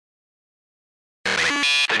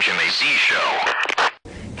The Jimmy Z Show.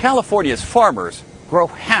 California's farmers grow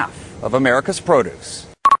half of America's produce.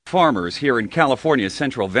 Farmers here in California's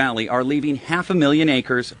Central Valley are leaving 500,000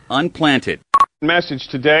 acres unplanted. Message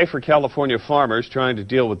today for California farmers trying to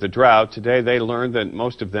deal with the drought. Today they learned that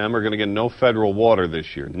most of them are going to get no federal water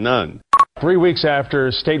this year. None. 3 weeks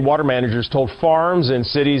after state water managers told farms and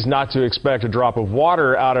cities not to expect a drop of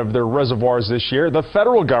water out of their reservoirs this year, the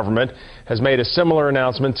federal government has made a similar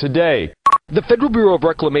announcement today. The Federal Bureau of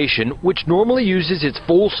Reclamation, which normally uses its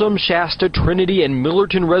Folsom, Shasta, Trinity, and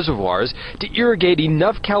Millerton reservoirs to irrigate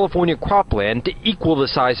enough California cropland to equal the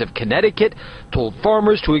size of Connecticut, told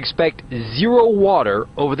farmers to expect zero water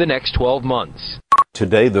over the next 12 months.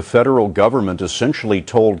 Today, the federal government essentially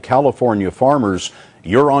told California farmers,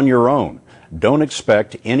 you're on your own. Don't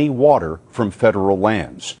expect any water from federal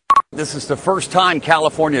lands. This is the first time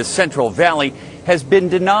California's Central Valley has been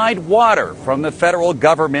denied water from the federal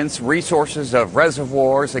government's resources of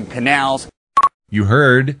reservoirs and canals. You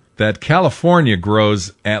heard that California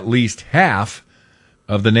grows at least half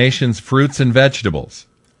of the nation's fruits and vegetables.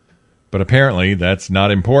 But apparently that's not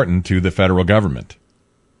important to the federal government.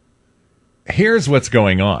 Here's what's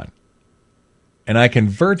going on. And I can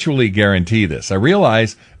virtually guarantee this. I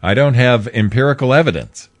realize I don't have empirical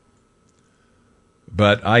evidence,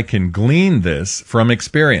 but I can glean this from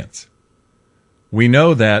experience. We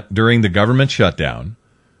know that during the government shutdown,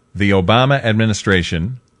 the Obama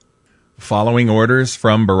administration, following orders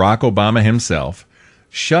from Barack Obama himself,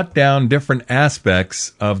 shut down different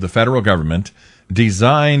aspects of the federal government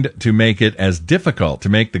designed to make it as difficult, to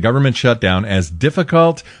make the government shutdown as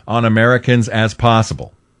difficult on Americans as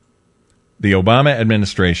possible. The Obama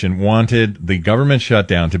administration wanted the government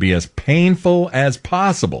shutdown to be as painful as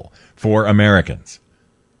possible for Americans,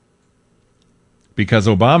 because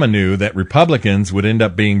Obama knew that Republicans would end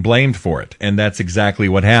up being blamed for it, and that's exactly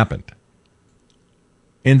what happened.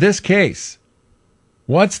 In this case,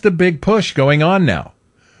 what's the big push going on now?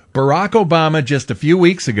 Barack Obama just a few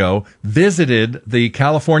weeks ago visited the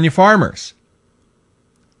California farmers.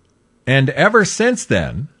 And ever since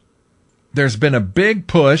then, there's been a big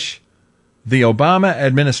push. The Obama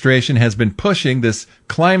administration has been pushing this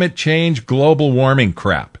climate change, global warming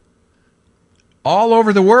crap all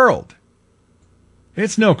over the world.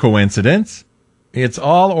 It's no coincidence. It's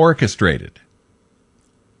all orchestrated.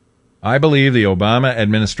 I believe the Obama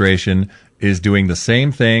administration is doing the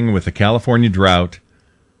same thing with the California drought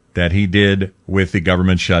that he did with the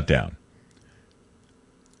government shutdown.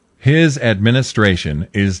 His administration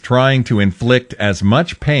is trying to inflict as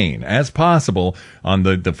much pain as possible on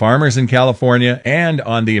the farmers in California and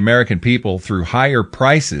on the American people through higher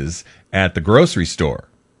prices at the grocery store,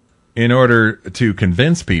 in order to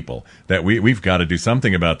convince people that we've got to do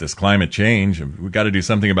something about this climate change. We've got to do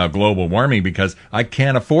something about global warming because I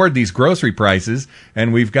can't afford these grocery prices,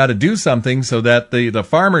 and we've got to do something so that the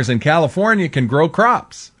farmers in California can grow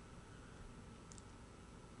crops.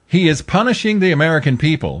 He is punishing the American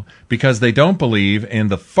people because they don't believe in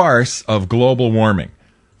the farce of global warming,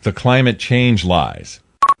 the climate change lies.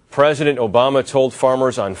 President Obama told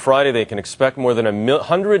farmers on Friday they can expect more than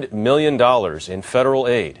 $100 million in federal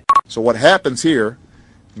aid. So what happens here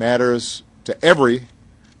matters to every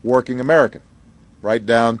working American, right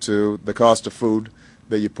down to the cost of food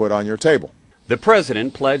that you put on your table. The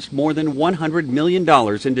president pledged more than $100 million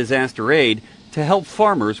in disaster aid to help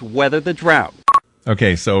farmers weather the drought.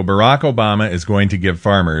 Okay, so Barack Obama is going to give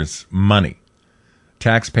farmers money,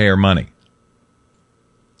 taxpayer money.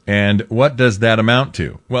 And what does that amount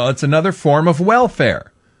to? Well, it's another form of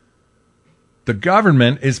welfare. The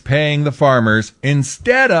government is paying the farmers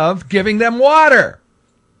instead of giving them water.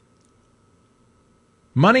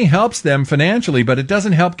 Money helps them financially, but it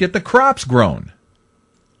doesn't help get the crops grown.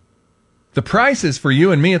 The prices for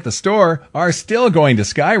you and me at the store are still going to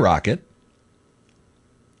skyrocket.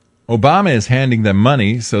 Obama is handing them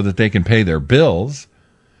money so that they can pay their bills,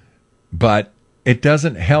 but it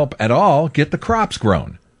doesn't help at all get the crops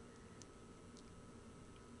grown.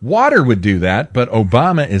 Water would do that, but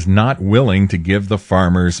Obama is not willing to give the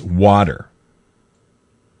farmers water.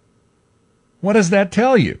 What does that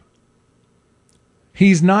tell you?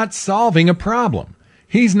 He's not solving a problem.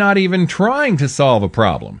 He's not even trying to solve a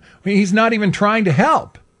problem. He's not even trying to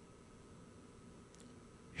help.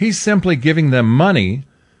 He's simply giving them money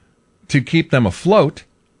to keep them afloat,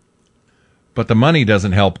 but the money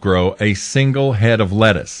doesn't help grow a single head of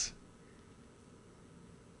lettuce.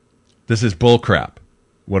 This is bullcrap,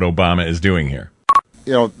 what Obama is doing here.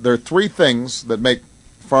 You know, there are three things that make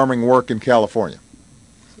farming work in California,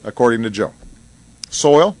 according to Joe: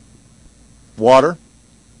 soil, water,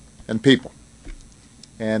 and people.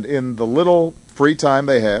 And in the little free time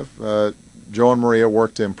they have, Joe and Maria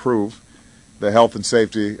work to improve the health and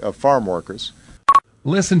safety of farm workers.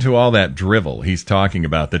 Listen to all that drivel he's talking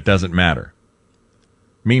about that doesn't matter.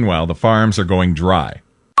 Meanwhile, the farms are going dry.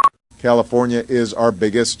 California is our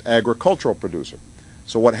biggest agricultural producer.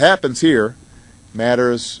 So what happens here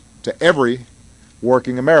matters to every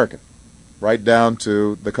working American, right down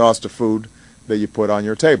to the cost of food that you put on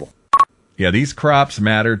your table. Yeah, these crops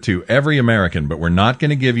matter to every American, but we're not going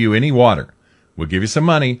to give you any water. We'll give you some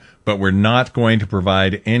money, but we're not going to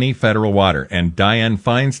provide any federal water. And Dianne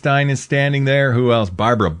Feinstein is standing there. Who else?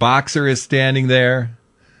 Barbara Boxer is standing there.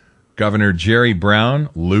 Governor Jerry Brown,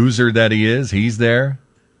 loser that he is, he's there,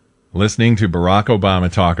 listening to Barack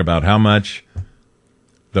Obama talk about how much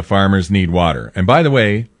the farmers need water. And by the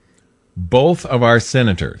way, both of our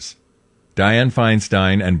senators, Dianne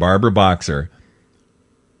Feinstein and Barbara Boxer,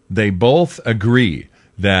 they both agree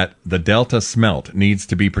that the Delta smelt needs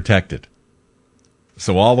to be protected.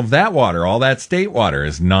 So all of that water, all that state water,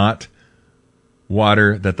 is not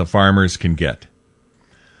water that the farmers can get.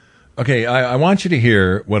 Okay, I want you to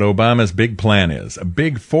hear what Obama's big plan is, a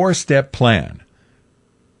big 4-step plan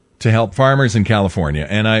to help farmers in California.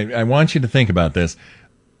 And I want you to think about this.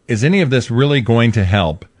 Is any of this really going to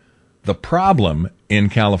help the problem in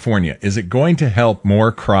California? Is it going to help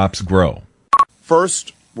more crops grow?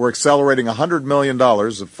 First, we're accelerating $100 million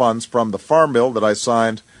of funds from the Farm Bill that I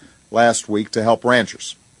signed last week to help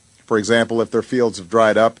ranchers. For example, if their fields have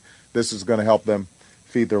dried up, this is going to help them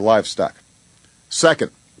feed their livestock.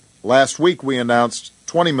 Second, last week we announced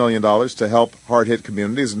 $20 million to help hard-hit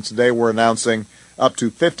communities, and today we're announcing up to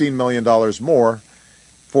 $15 million more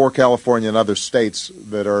for California and other states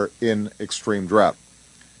that are in extreme drought.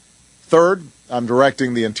 Third, I'm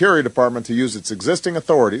directing the Interior Department to use its existing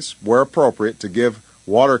authorities, where appropriate, to give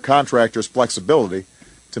water contractors flexibility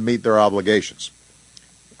to meet their obligations.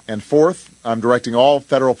 And fourth, I'm directing all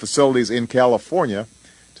federal facilities in California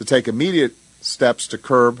to take immediate steps to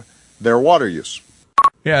curb their water use.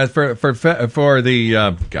 Yeah, for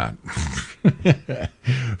the God,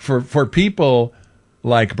 for people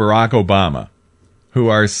like Barack Obama, who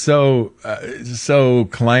are so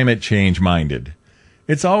climate change minded,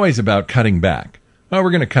 it's always about cutting back. Oh,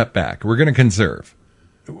 we're going to cut back. We're going to conserve.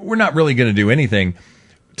 We're not really going to do anything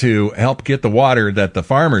to help get the water that the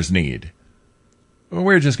farmers need.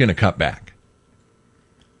 We're just going to cut back.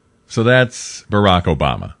 So that's Barack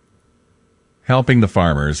Obama, helping the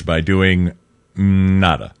farmers by doing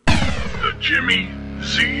nada. The Jimmy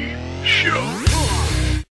Z Show.